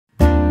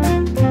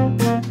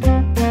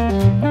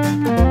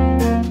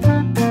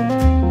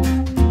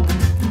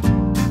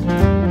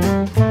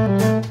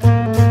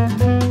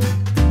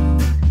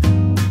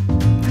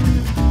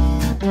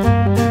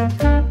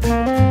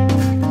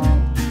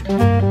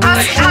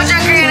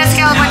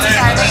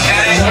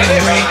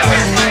Hey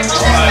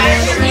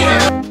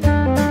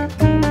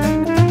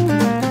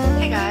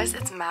guys,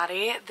 it's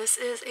Maddie. This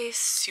is a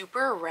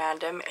super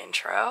random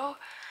intro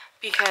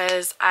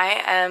because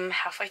I am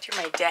halfway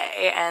through my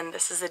day and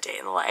this is a day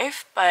in the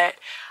life, but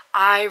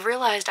I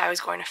realized I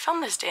was going to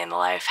film this day in the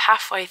life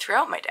halfway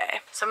throughout my day.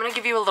 So I'm going to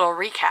give you a little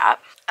recap.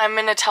 I'm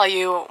going to tell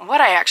you what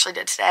I actually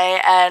did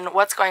today and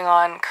what's going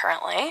on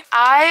currently.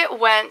 I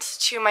went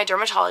to my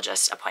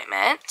dermatologist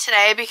appointment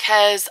today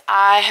because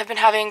I have been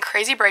having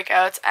crazy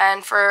breakouts,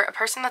 and for a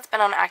person that's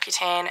been on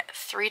Accutane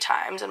 3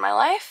 times in my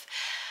life,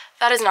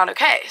 that is not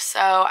okay. So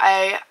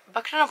I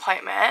booked an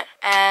appointment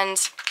and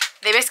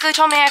they basically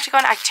told me I have to go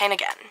on Accutane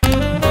again.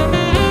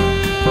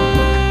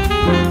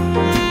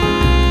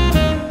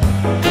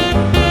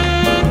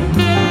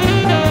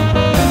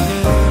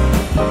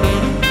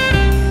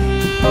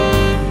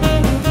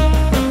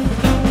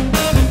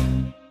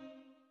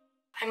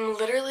 I'm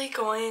literally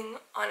going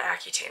on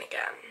Accutane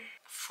again.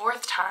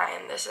 4th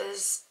time. This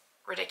is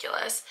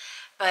ridiculous.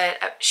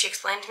 But she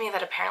explained to me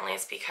that apparently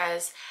it's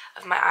because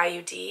of my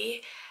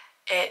IUD.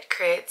 It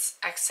creates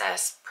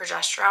excess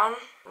progesterone,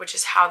 which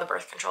is how the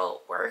birth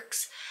control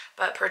works.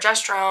 But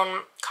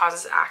progesterone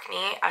causes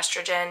acne.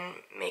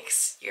 Estrogen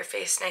makes your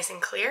face nice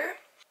and clear.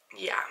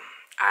 Yeah,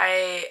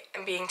 I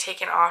am being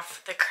taken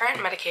off the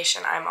current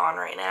medication I'm on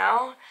right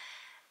now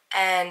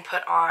and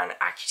put on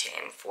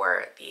Accutane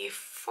for the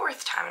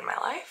 4th time in my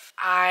life.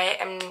 I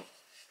am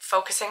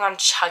focusing on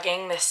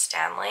chugging this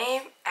Stanley.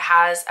 It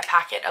has a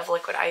packet of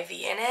liquid IV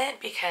in it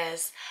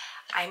because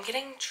I'm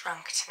getting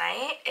drunk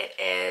tonight. It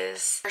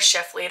is our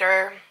shift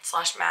leader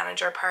 /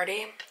 manager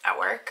party at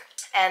work,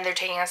 and they're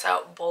taking us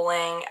out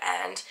bowling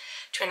and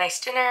to a nice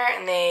dinner,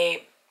 and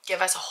they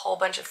give us a whole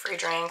bunch of free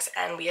drinks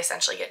and we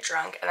essentially get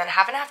drunk and then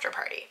have an after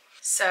party.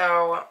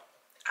 So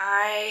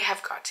I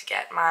have got to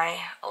get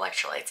my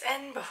electrolytes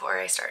in before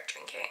I start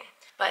drinking.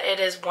 But it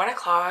is 1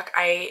 o'clock.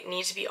 I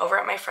need to be over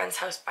at my friend's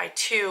house by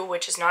 2,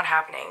 which is not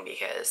happening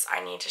because I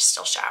need to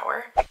still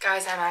shower.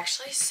 Guys, I'm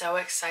actually so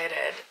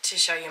excited to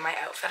show you my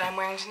outfit I'm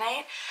wearing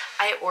tonight.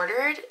 I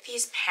ordered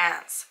these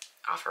pants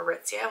off of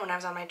Aritzia when I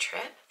was on my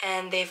trip,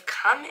 and they've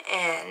come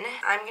in.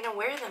 I'm gonna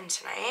wear them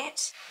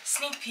tonight.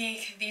 Sneak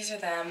peek, these are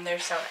them. They're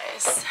so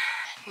nice.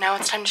 Now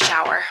it's time to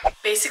shower.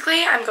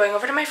 Basically, I'm going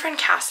over to my friend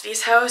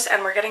Cassidy's house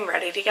and we're getting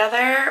ready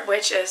together,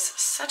 which is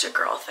such a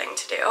girl thing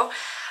to do.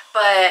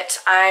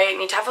 But I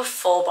need to have a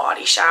full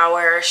body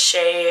shower,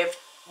 shave,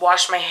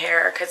 wash my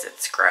hair because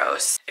it's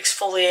gross,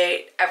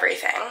 exfoliate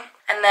everything.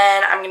 And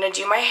then I'm gonna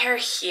do my hair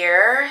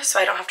here so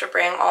I don't have to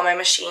bring all my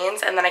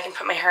machines, and then I can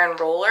put my hair in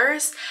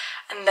rollers.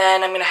 And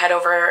then I'm gonna head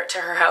over to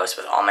her house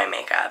with all my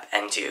makeup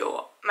and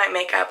do my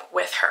makeup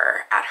with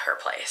her at her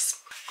place.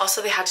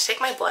 Also, they had to take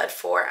my blood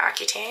for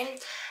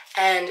Accutane,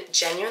 and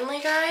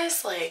genuinely,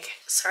 guys, like,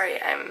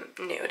 sorry I'm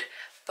nude,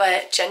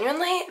 but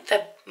genuinely,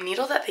 the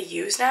needle that they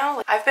use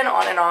now, I've been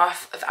on and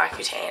off of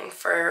Accutane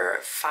for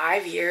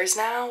 5 years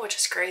now, which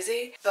is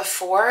crazy.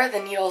 Before, the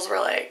needles were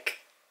like,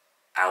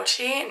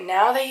 ouchie.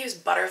 Now they use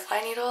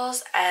butterfly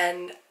needles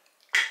and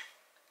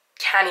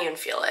can't even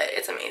feel it.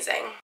 It's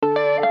amazing.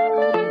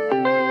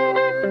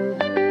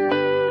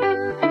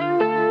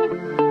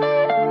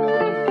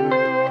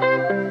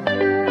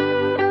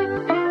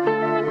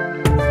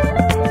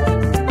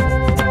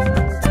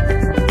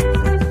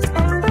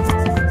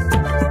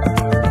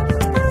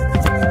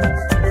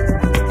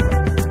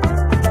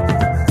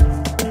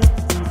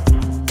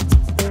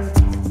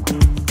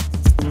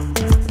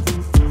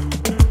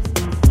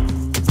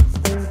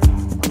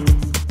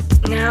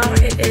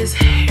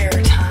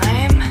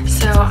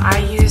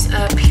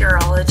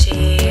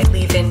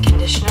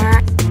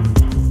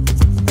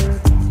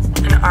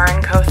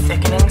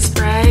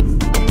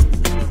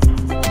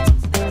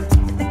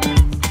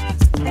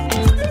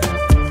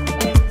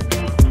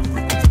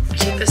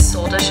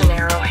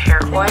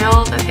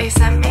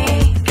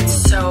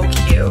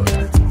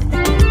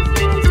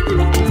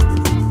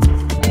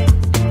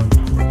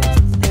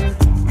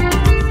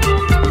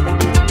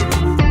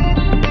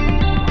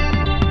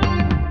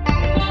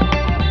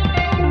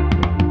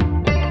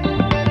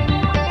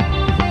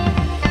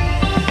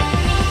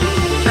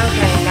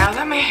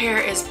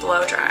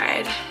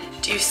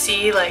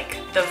 Like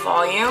the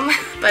volume,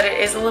 but it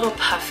is a little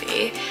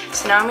puffy.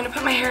 So now I'm gonna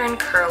put my hair in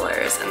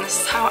curlers, and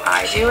this is how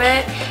I do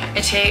it.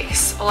 It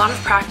takes a lot of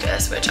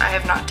practice, which I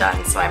have not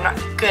done, so I'm not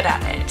good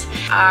at it.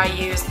 I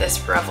use this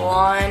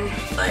Revlon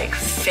like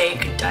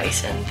fake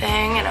Dyson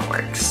thing, and it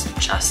works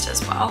just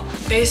as well.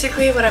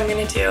 Basically what I'm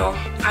gonna do,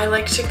 I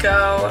like to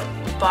go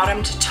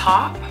bottom to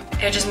top.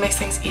 It just makes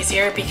things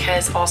easier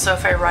because also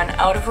if I run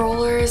out of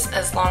rollers,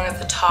 as long as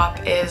the top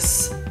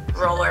is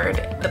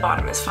rollered, the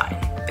bottom is fine.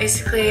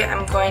 Basically,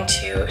 I'm going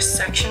to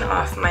section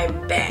off my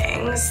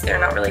bangs. They're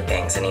not really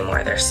bangs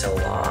anymore, they're so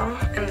long.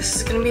 And this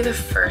is gonna be the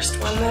first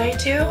one that I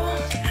do.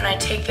 And I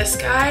take this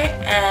guy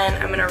and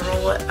I'm gonna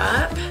roll it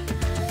up,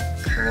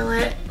 curl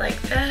it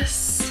like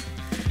this,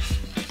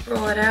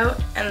 roll it out,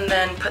 and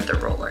then put the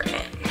roller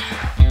in.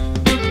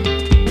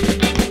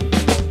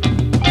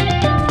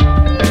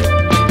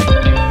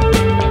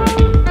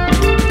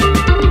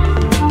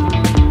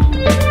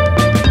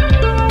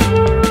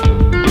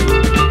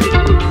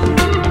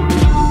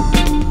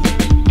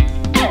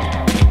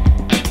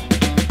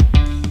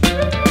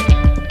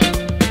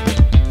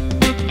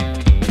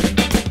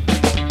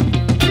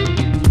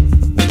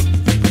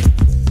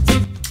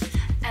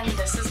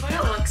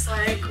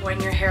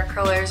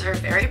 curlers are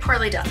very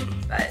poorly done,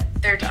 but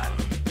they're done.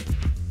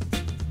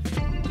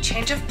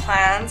 Change of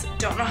plans.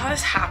 Don't know how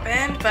this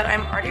happened, but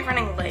I'm already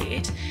running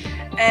late.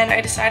 And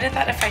I decided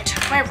that if I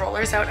took my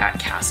rollers out at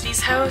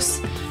Cassidy's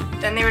house,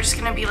 then they were just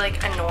gonna be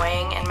like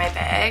annoying in my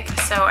bag.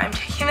 So I'm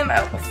taking them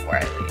out before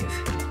I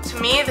leave. To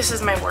me, this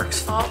is my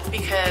work's fault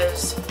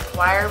because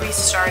why are we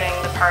starting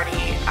the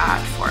party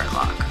at 4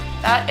 o'clock?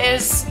 That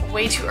is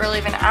way too early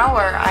of an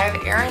hour. I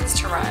have errands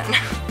to run.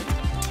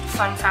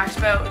 Fun fact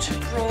about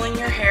rolling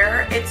your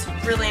hair, it's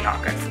really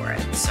not good for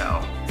it. So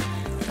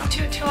don't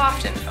do it too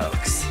often,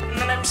 folks. And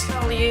then I'm just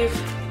gonna leave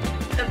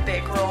the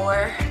big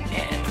roller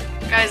in.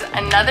 Guys,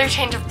 another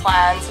change of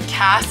plans.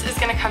 Cass is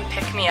gonna come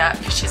pick me up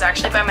because she's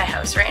actually by my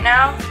house right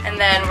now. And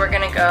then we're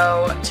gonna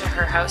go to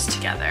her house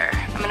together.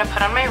 I'm gonna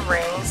put on my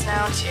rings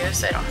now too,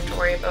 so I don't have to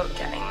worry about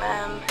getting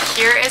them.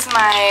 Here is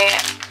my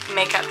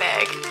makeup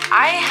bag.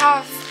 I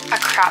have a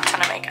crap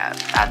ton of makeup.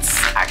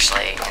 That's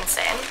actually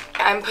insane.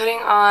 I'm putting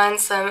on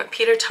some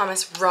Peter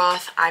Thomas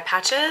Roth eye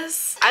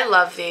patches. I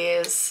love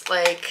these.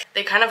 Like,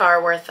 they kind of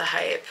are worth the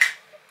hype.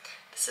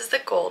 This is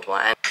the gold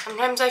one.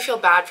 Sometimes I feel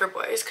bad for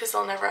boys because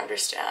they'll never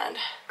understand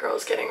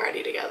girls getting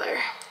ready together.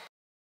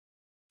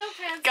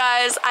 Okay.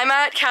 Guys, I'm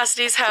at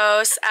Cassidy's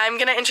house. I'm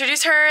gonna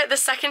introduce her the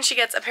second she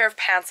gets a pair of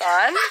pants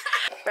on.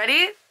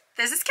 Ready?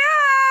 This is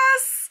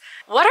Cass!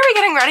 What are we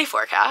getting ready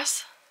for,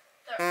 Cass?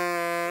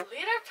 The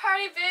leader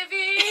party,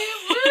 baby!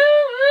 Woo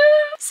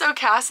woo! So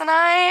Cass and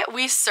I,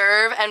 we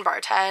serve and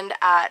bartend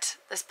at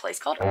this place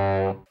called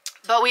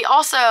but we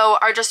also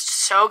are just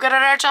so good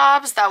at our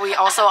jobs that we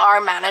also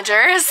are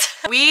managers.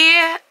 We,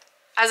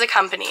 as a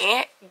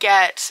company,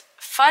 get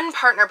fun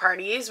partner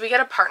parties. We get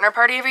a partner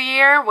party every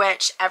year,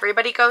 which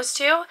everybody goes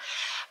to.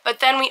 But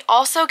then we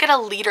also get a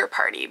leader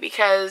party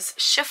because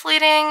shift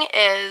leading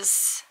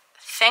is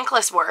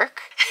thankless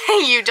work.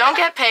 You don't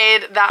get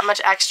paid that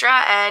much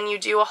extra and you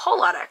do a whole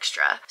lot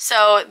extra.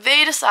 So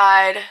they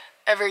decide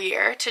every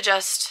year to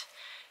just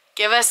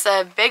give us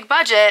a big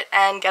budget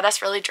and get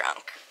us really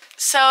drunk.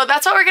 So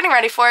that's what we're getting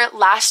ready for.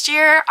 Last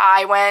year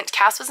I went,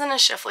 Cass wasn't a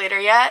shift leader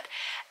yet,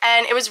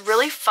 and it was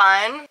really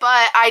fun,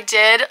 but I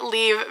did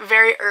leave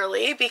very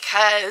early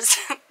because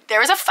there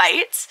was a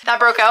fight that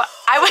broke out.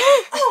 Oh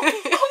my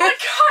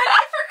god,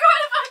 I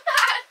forgot about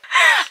that!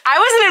 I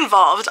wasn't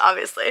involved,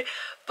 obviously,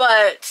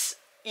 but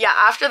yeah,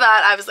 after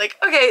that I was like,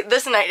 okay,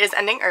 this night is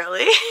ending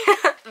early.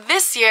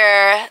 This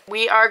year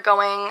we are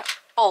going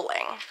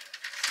bowling,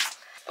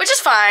 which is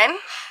fine.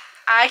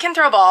 I can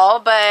throw a ball,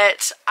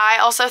 but I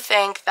also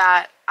think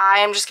that I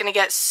am just gonna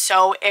get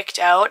so icked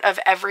out of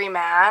every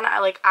man.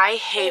 I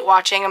hate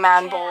watching a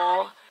man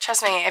bowl.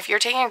 Trust me, if you're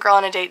taking a girl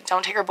on a date,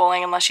 don't take her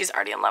bowling unless she's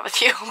already in love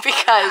with you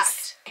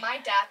because... My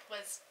dad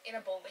was in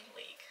a bowling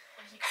league.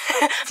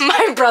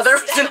 My brother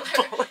was in a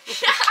bowling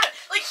league. Yeah,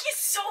 like he's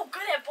so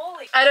good at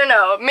bowling. I don't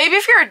know, maybe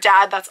if you're a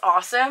dad that's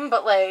awesome,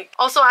 but like,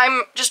 also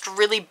I'm just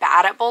really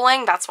bad at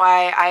bowling. That's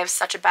why I have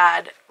such a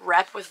bad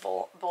rep with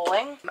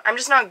bowling. I'm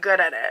just not good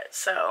at it,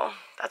 so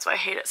that's why I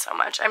hate it so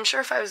much. I'm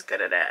sure if I was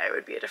good at it, it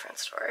would be a different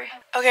story.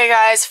 Okay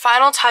guys,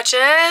 final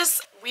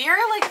touches. We are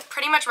like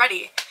pretty much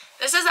ready.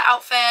 This is the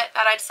outfit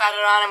that I decided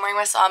on. I'm wearing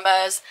my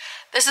sambas.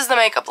 This is the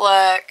makeup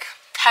look.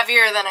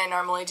 Heavier than I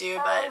normally do,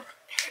 but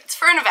it's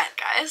for an event,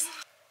 guys.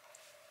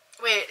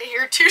 Wait,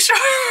 you're too short.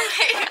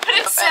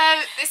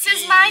 So this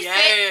is my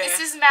fit. This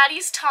is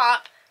Maddie's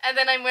top, and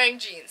then I'm wearing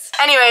jeans.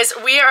 Anyways,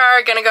 we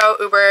are gonna go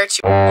Uber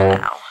to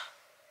now.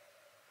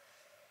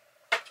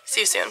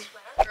 See you soon.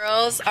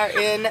 Girls are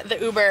in the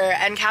Uber,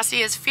 and Cassie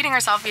is feeding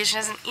herself because she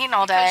hasn't eaten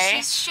all day.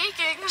 She's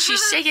shaking.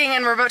 She's shaking,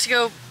 and we're about to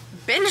go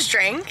binge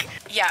drink.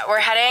 Yeah, we're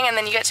heading, and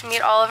then you get to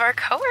meet all of our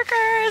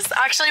coworkers.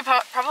 Actually,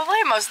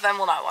 probably most of them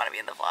will not want to be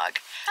in the vlog,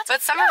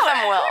 but some of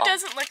them will. Who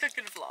doesn't like a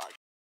good vlog?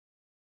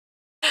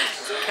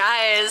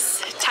 Guys,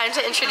 time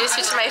to introduce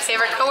you to my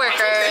favorite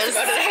coworkers.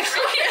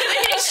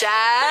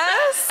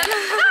 Jess,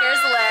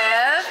 here's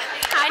Liv,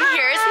 and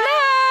here's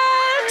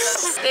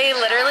Max. They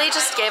literally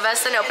just gave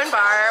us an open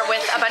bar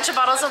with a bunch of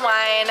bottles of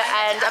wine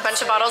and a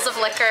bunch of bottles of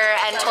liquor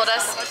and told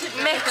us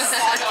mix.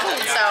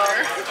 So,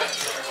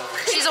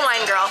 she's a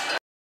wine girl.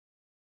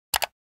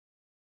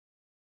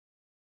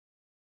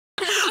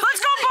 Let's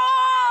go ball!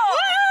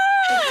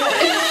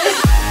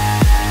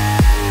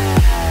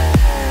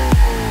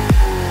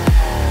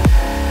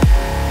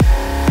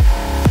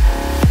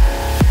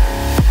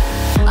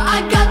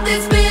 I got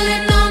this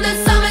feeling on the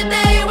summer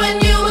day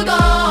when you were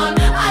gone.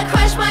 I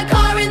crashed my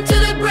car into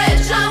the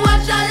bridge. I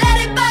watched, I let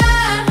it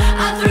burn.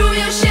 I threw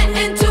your shit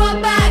into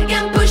a bag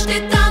and pushed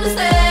it down the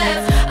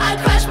stairs. I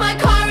crashed my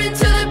car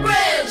into the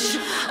bridge.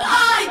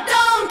 I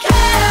don't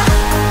care.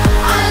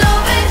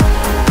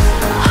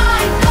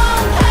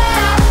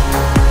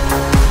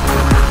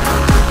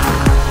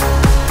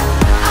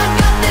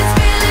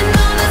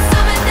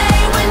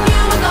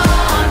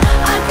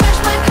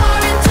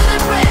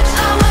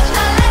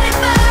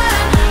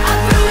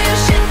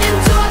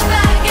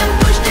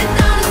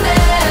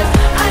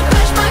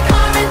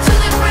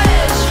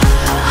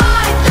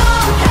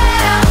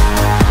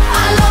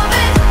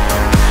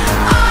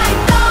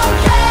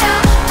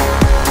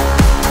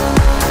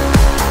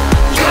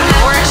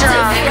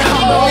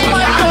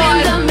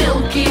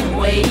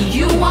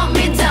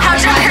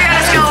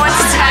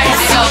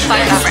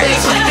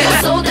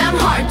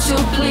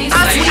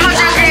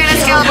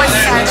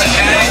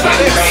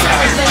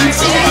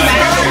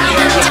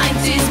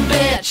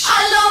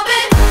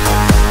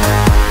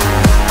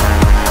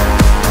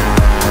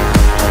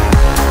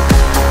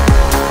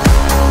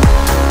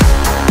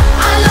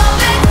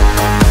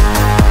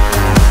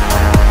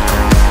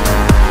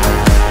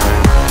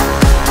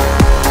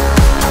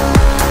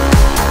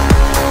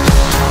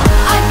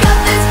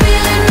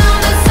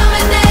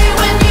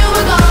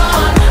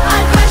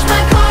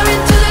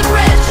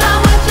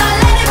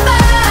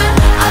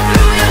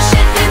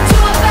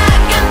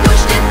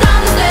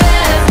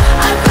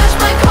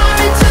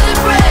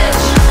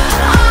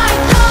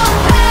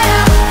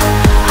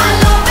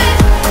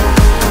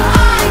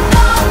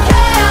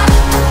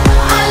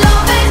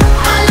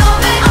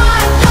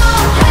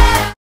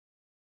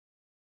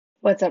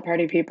 What's up,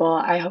 party people?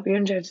 I hope you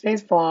enjoyed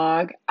today's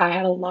vlog. I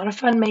had a lot of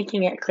fun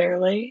making it,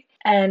 clearly,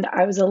 and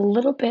I was a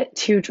little bit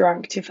too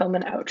drunk to film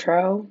an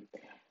outro,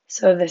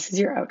 so this is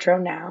your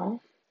outro now.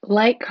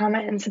 Like,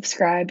 comment, and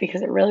subscribe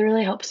because it really,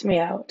 really helps me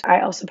out.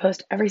 I also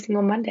post every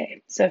single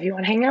Monday, so if you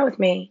want to hang out with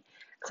me,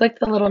 click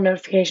the little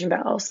notification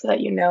bell so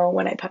that you know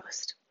when I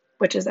post,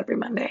 which is every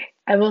Monday.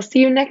 I will see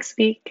you next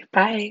week.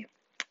 Bye.